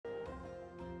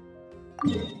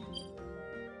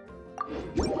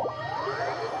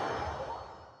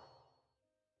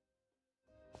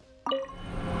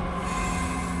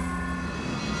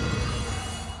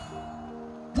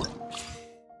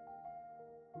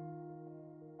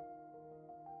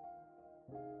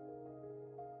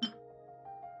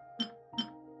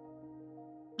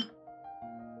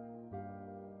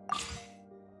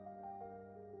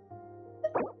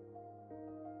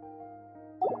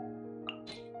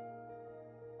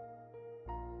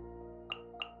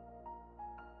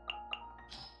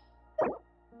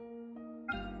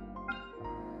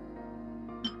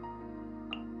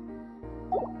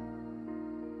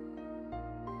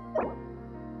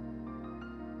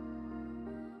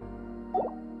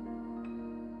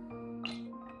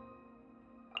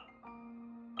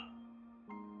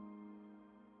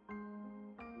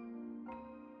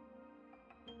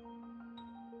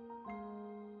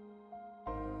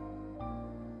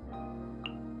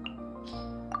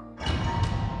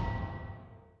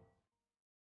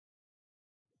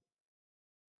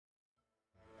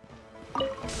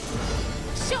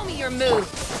Show me your move.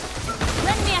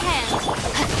 Lend me a hand.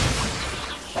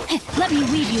 Let me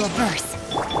weave you a verse.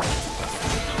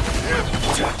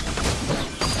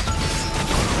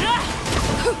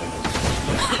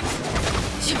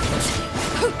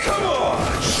 Come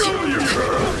on! Show me your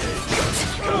courage!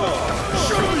 Come on!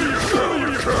 Show me your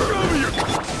courage!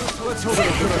 Let's hope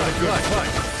it'll put on a good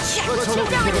fight. Let's hope it'll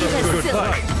put on a good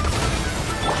fight.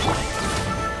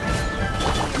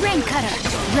 Rain Cutter.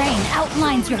 Rain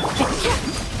outlines your fate.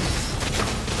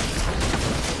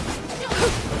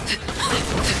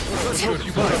 Let's hope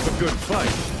you fight a good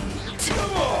fight.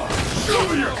 Come on! Show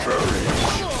me your courage!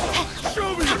 Show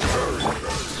me your courage!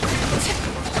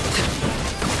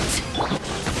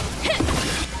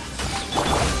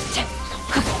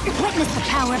 Witness the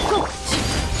power of Go.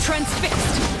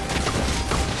 Transfixed.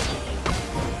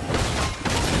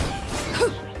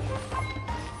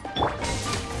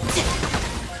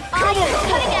 Come on!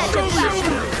 Cutting edge of flash.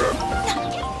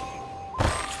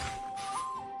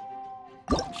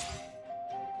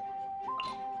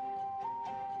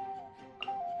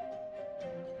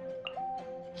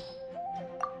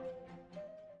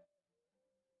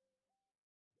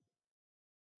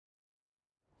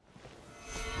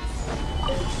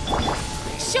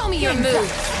 Show me your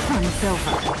move! Thorns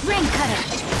over. Rain Cutter.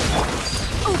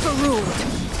 Overruled!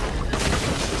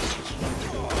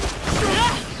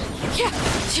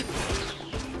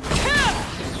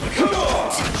 Come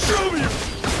on! Show me!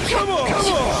 Come on!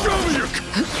 Show me your...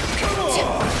 Come on!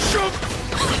 Show...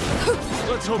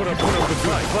 Let's hope it'll put up the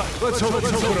fight. Let's hope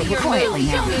it'll put up... Quietly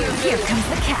now. Here comes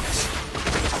the catch.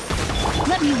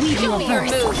 Let me weave you Show a me your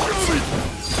verse. move!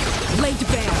 Laid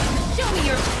bare! Show me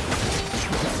your...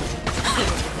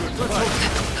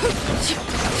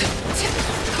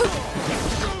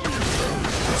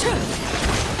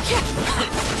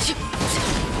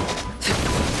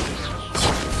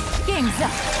 Game's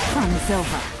up. Thorns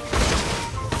over.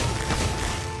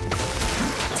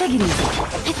 Take it easy.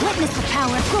 Witness the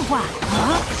power of Gua.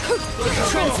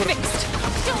 Transfixed!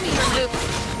 Show me your move!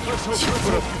 Let's hope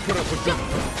it'll put up a good...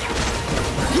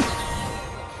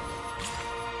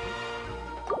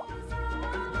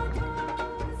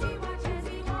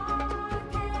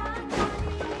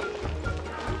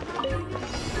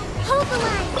 Hold the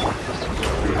line!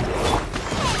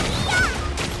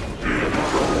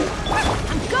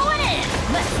 I'm going in!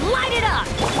 Let's light it up!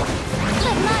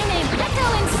 Let my name echo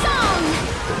in song!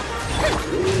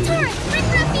 Taurus, bring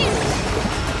refuge!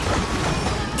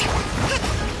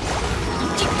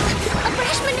 A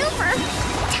brash maneuver!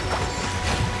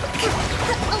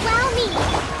 Allow me!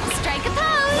 Strike a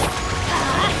pose!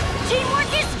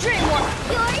 Teamwork is dreamwork!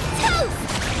 You're toast!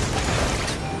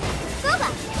 Boba,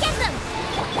 get them!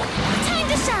 Time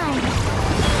to shine!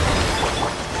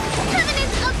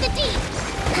 Covenants of the Deep!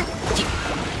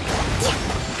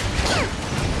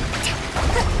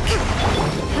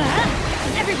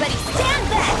 Everybody stand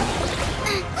back!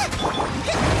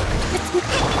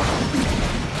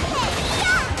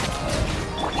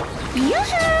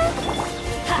 Yoo-hoo!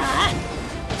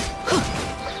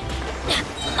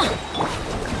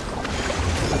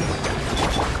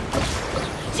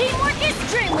 Teamwork is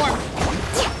dreamwork!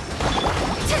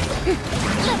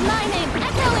 Let my name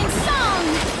echo in song!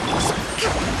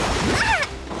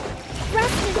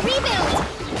 Rust and rebuild!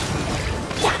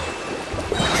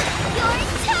 You're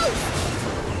toast!